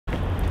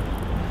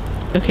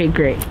Okay,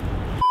 great.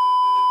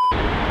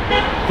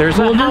 There's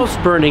a house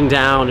burning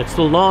down. It's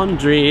the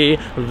laundry.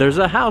 There's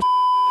a house.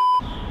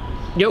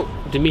 Yo,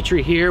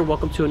 Dimitri here.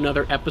 Welcome to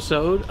another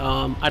episode.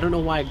 I don't know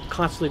why I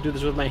constantly do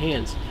this with my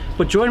hands,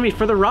 but join me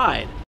for the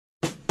ride.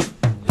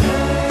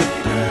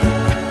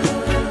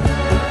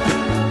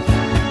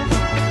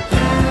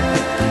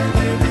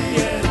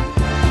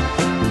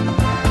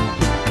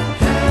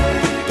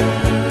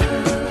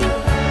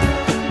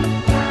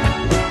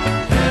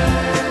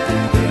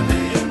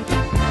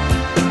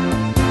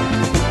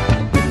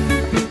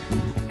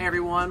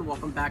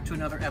 Welcome back to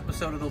another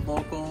episode of The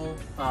Local.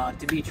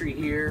 Dimitri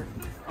here.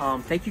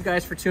 Thank you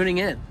guys for tuning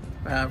in.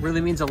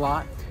 Really means a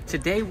lot.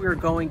 Today we're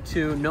going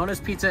to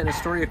Nonna'S Pizza in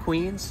Astoria,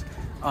 Queens.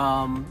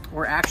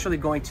 We're actually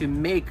going to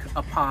make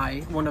a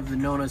pie, one of the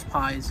Nonna'S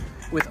pies,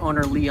 with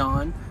owner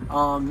Leon.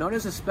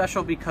 Nonna'S is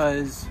special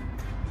because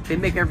they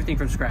make everything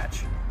from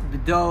scratch. The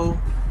dough,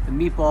 the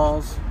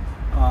meatballs,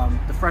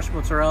 the fresh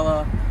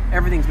mozzarella,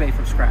 everything's made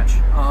from scratch.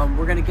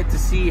 We're gonna get to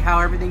see how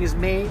everything is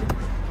made.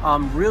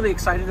 I'm really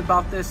excited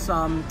about this.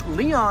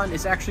 Leon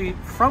is actually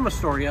from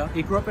Astoria.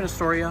 He grew up in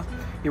Astoria.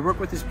 He worked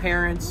with his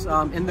parents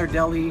in their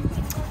deli.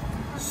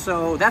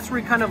 So that's where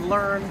he kind of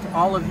learned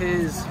all of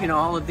his,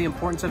 all of the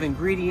importance of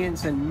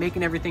ingredients and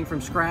making everything from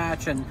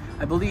scratch. And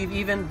I believe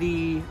even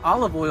the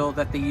olive oil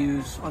that they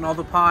use on all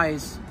the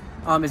pies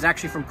is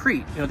actually from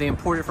Crete. They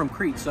import it from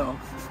Crete. So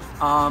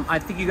I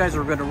think you guys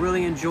are gonna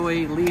really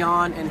enjoy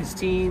Leon and his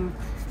team.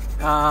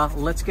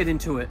 Let's get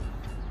into it.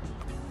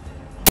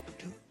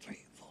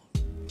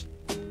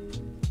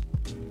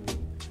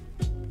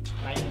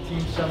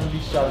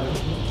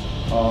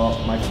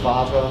 1977, my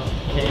father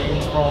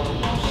came from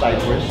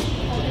Cyprus.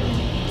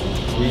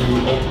 We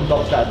opened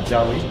up that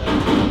deli,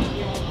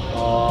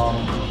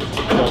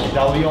 called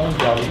Deli on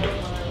Deli,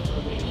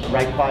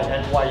 right by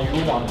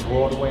NYU on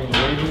Broadway and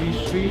Waverly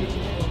Street.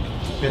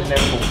 Been there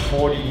for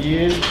 40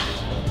 years.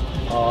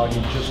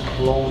 He just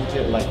closed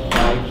it like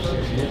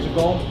 5-6 years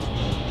ago.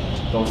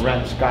 The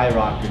rent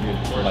skyrocketed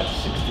for like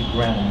 60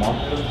 grand a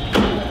month.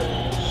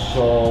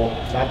 So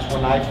that's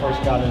when I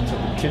first got into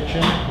the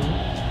kitchen,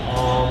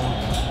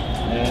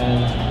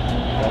 and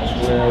that's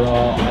where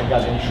I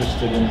got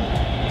interested in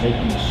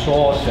making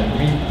sauce and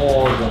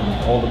meatballs and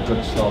all the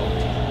good stuff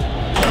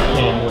that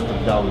came with the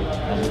deli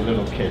as a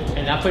little kid.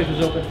 And that place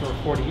was open for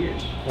 40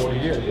 years? 40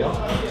 years, yeah.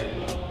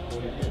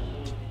 40 years.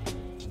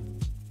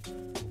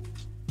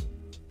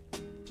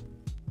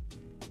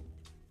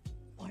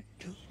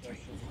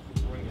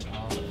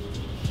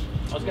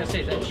 I was gonna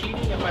say, is that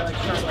cheating if I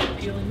start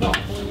peeling? No,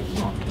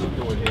 you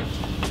do it here.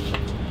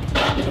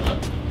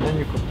 Then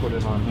you could put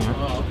it on here.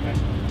 Oh, okay.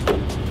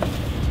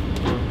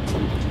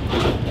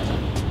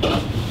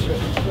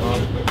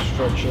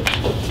 Stretch it.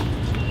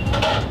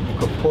 You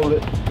could pull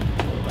it.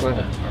 Go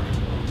ahead.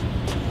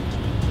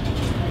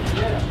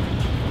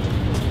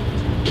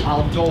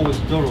 Our dough is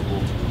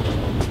durable.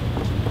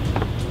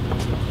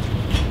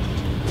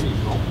 There you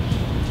go.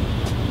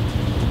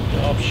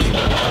 Oh shit, I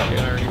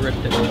already ripped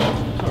it.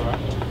 It's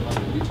alright.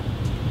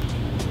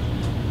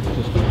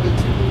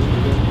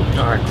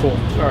 Alright, cool.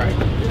 Alright.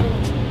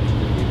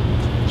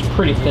 It's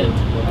pretty thin.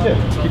 Yeah,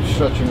 keep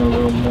stretching a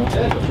little more.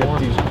 Get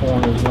these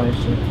corners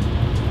nice and...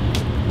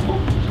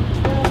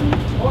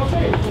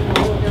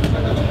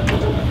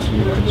 So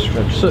you can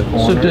stretch the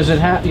corners. So does it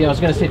have, I was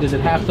gonna say, does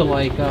it have to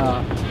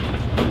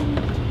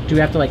do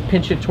you have to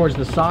pinch it towards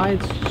the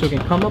sides so it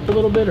can come up a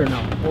little bit or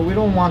no? Well, we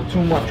don't want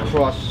too much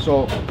crust,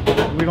 so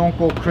we don't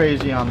go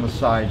crazy on the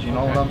sides, you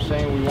know what I'm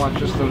saying? We want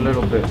just a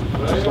little bit,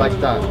 just like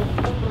that.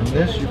 And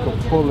this, you can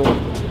pull it,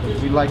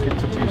 we like it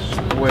to be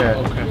square,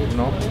 you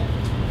know?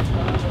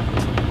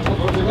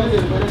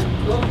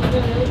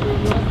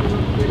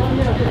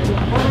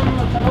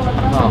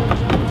 Now,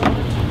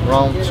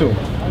 round two.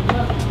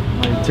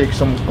 Now you take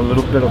a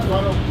little bit of,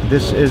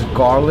 this is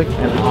garlic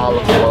and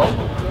olive oil.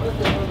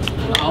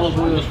 Olive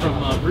oil is from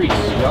Greece.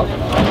 Yep.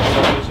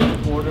 It's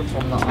imported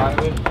from the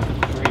island of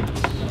Crete.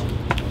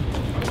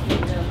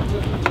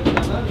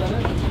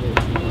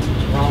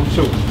 Round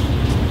two.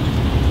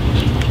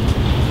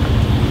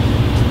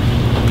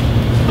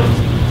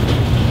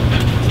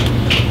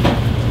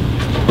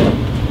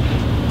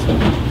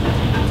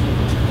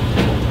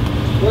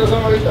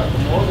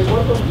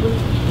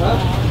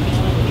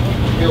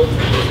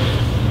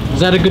 Is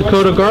that a good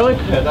coat of garlic?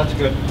 Yeah, that's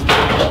good. A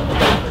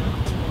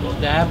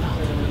little dab.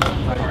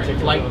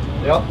 Like,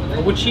 yep.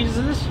 What cheese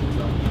is this?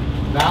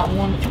 That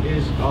one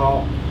is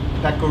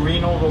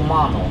Pecorino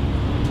Romano.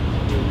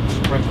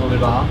 Sprinkle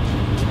it on.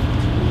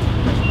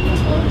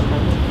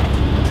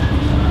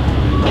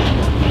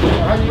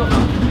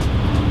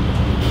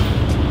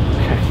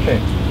 Okay,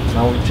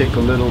 now we take a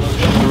little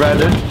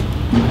shredded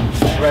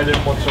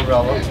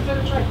mozzarella.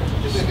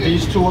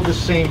 These two are the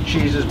same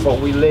cheeses, but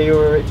we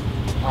layer it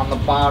on the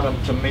bottom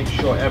to make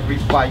sure every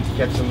bite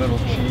gets a little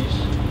cheese.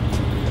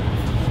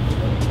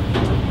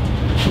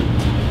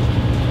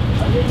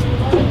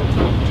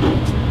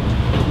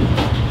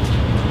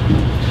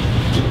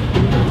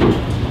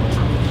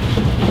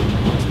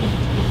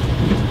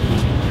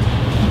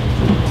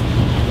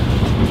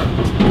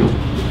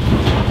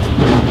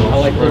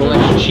 like a little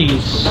extra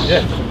cheese.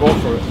 Yeah, so go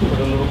for it. Put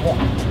a little more.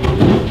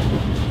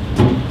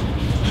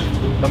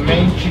 The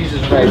main cheese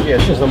is right here.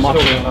 This is the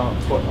mozzarella.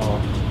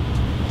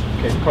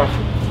 Okay,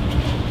 perfect.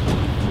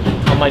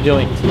 How am I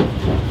doing?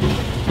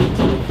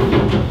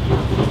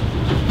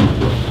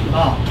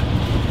 Now,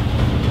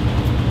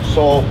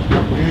 so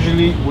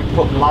usually we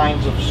put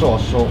lines of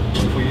sauce. So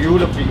for you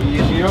to be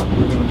easier,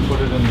 we're gonna put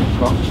it in the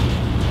cup.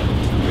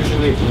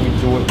 Usually we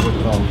do it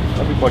with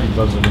everybody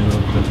does it a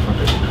little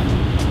different.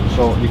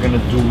 So you're gonna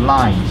do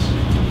lines.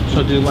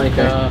 So do like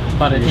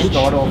about an you inch?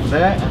 start off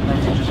there and then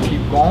you just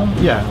keep going.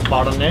 Yeah,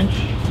 about an inch.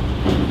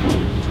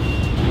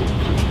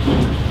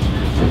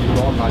 There you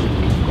go, now you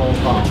keep going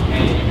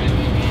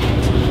down.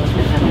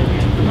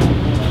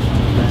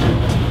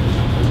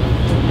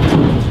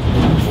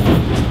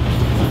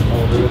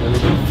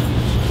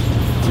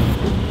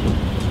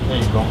 There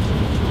you go.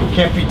 It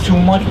can't be too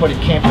much, but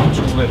it can't be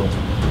too little.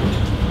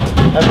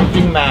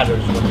 Everything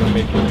matters when you're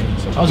making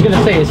pizza. I was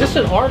gonna say, is this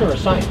an art or a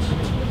science?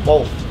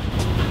 Both.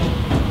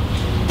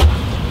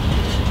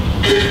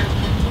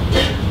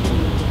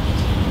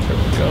 There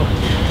we go.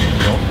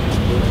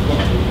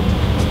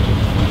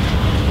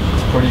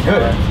 Pretty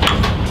good.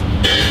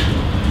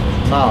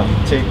 Now you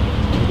take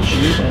the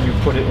cheese and you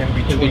put it in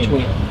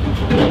between.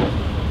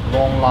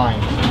 Long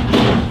lines.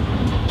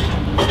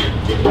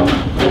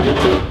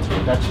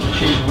 That's the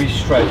cheese we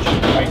stretch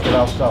and make it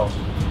ourselves.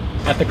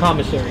 At the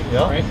commissary,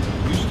 Yeah. right?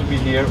 Used to be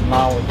here,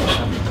 now it's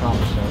at the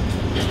commissary.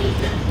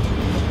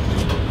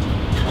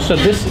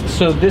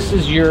 So this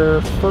is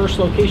your first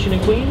location in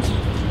Queens?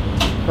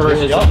 Or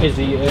is, Yep. is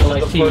the This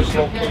LIC is the first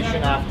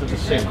location after the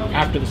city.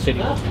 after the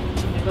city?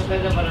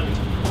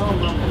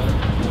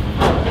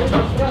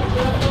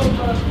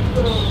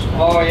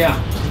 Oh yeah.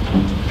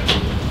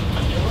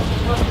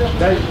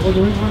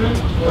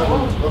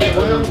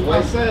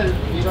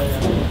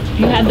 If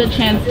you had the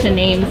chance to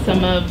name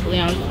some of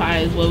Leon's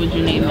pies, what would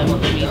you name them,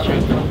 Dimitri?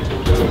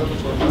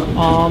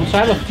 So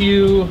I have a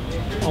few.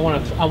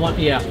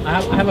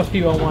 I have a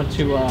few I want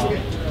to.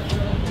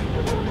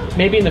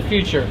 Maybe in the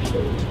future,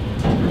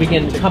 we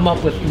can come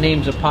up with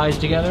names of pies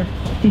together,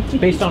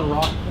 based on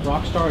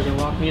rock stars and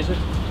rock music.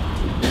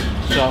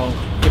 So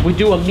if we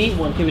do a meat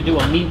one, can we do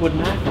a Meatwood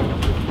Mac?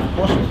 Of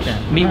course we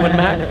can. Meatwood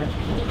Mac.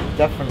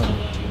 Definitely.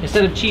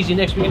 Instead of cheesy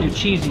nicks, we can do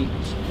cheesy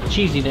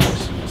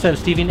nicks instead of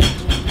Stevie nicks.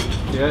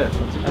 Yeah,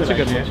 That's a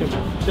good one too.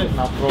 That's it.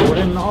 Now throw it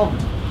in the oven.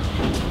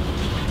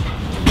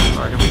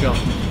 All right, here we go.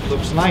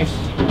 Looks nice.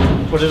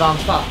 Put it on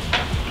top.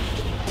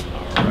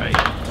 All right.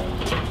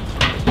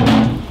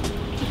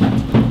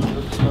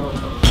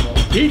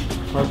 Eat.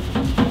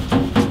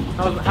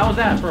 How was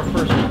that for a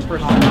first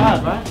Not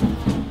bad, right?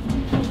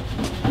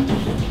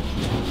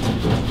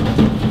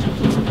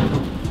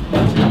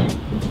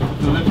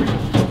 Delivery.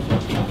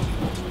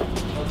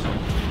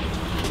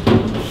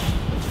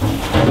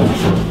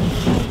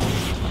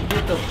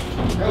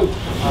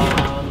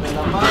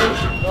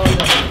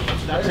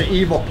 That's an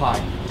Eva pie.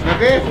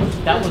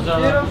 That was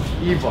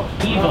Eva.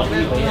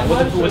 Eva, yeah,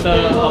 with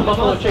a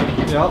buffalo chicken.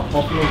 Yeah,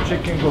 buffalo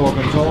chicken,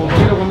 gorgonzola.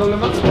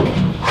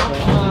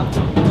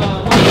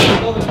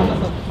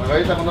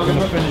 I'm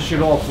gonna finish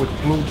it off with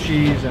blue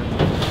cheese and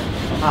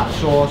hot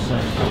sauce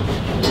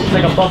and It's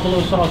like a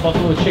buffalo sauce,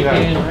 buffalo chicken,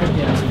 Yeah. right?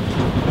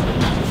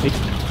 Yeah.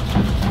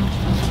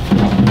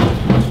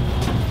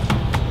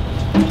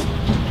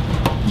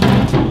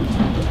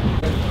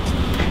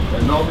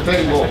 No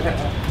tengo.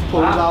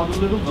 pull it out a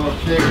little. No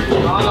tengo.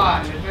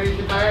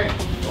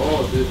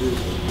 Oh, this is.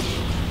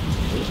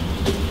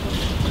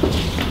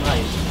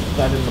 Nice. Put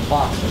that in the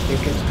box. I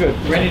think it's good.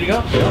 Ready to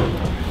go?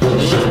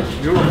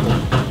 Beautiful.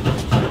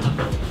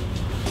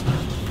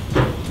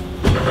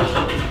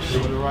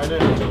 Put it right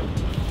in.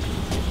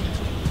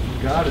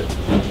 You got it.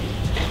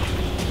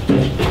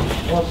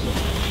 Awesome.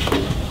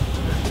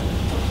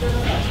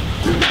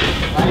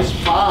 Nice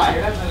pie.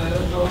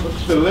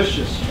 Looks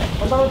delicious.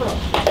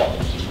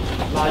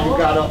 Now you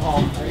gotta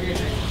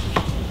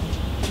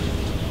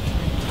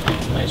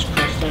Nice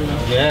crust on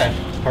there.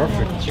 Yeah,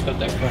 perfect. Check out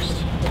that crust.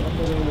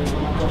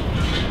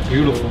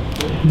 Beautiful.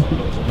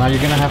 Now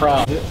you're gonna have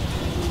Proud. to.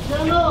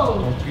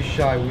 Don't be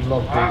shy. We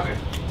love basil.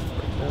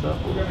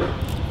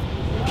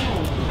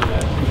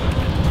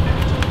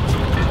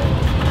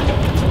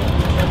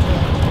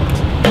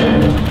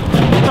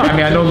 I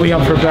mean, I know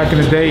Leon for back in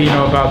the day, you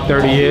know, about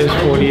 30 years,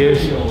 40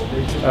 years.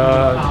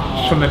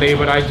 From the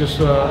neighborhood, I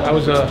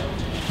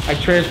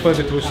transferred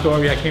to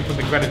Astoria. I came from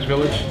the Greenwich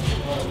Village.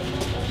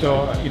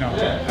 So, you know,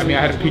 I mean,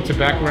 I had a pizza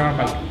background.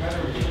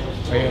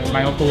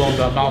 My uncle owned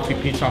Amalfi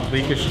Pizza on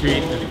Bleecker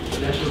Street.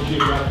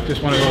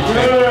 Just one of those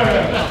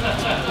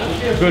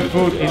things. Good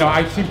food. You know,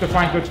 I seem to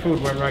find good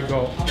food wherever I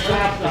go. Is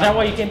that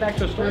why you came back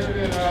to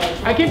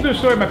Astoria? I came to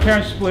Astoria, my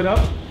parents split up.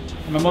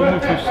 My mother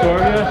moved to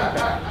Astoria.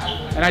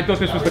 And I thought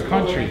this was the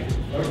country.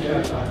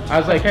 I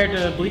was like, Compared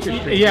to Bleecker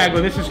Street. yeah, I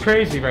go, this is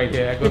crazy right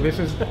here. I go,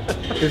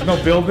 there's no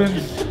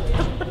buildings.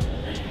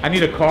 I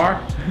need a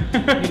car. You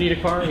need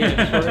a car? Yeah,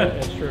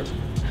 that's true.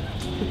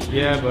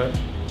 Yeah, but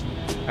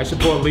I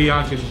support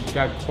Leon because he's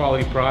got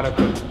quality product.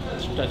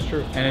 That's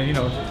true. And you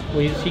know, Well,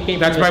 he came.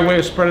 that's from my way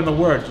of spreading the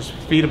word. Just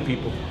feeding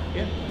people.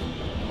 Yeah.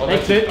 Oh,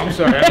 that's it. I'm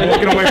sorry. I'm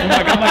walking away from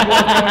like I'm like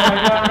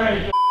walking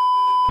away.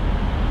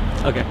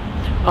 Okay.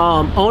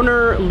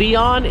 Owner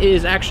Leon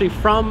is actually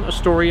from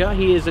Astoria.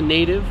 He is a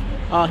native.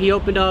 He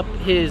opened up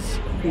his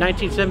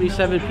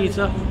 1977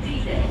 pizza,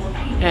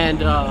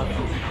 and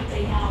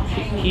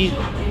he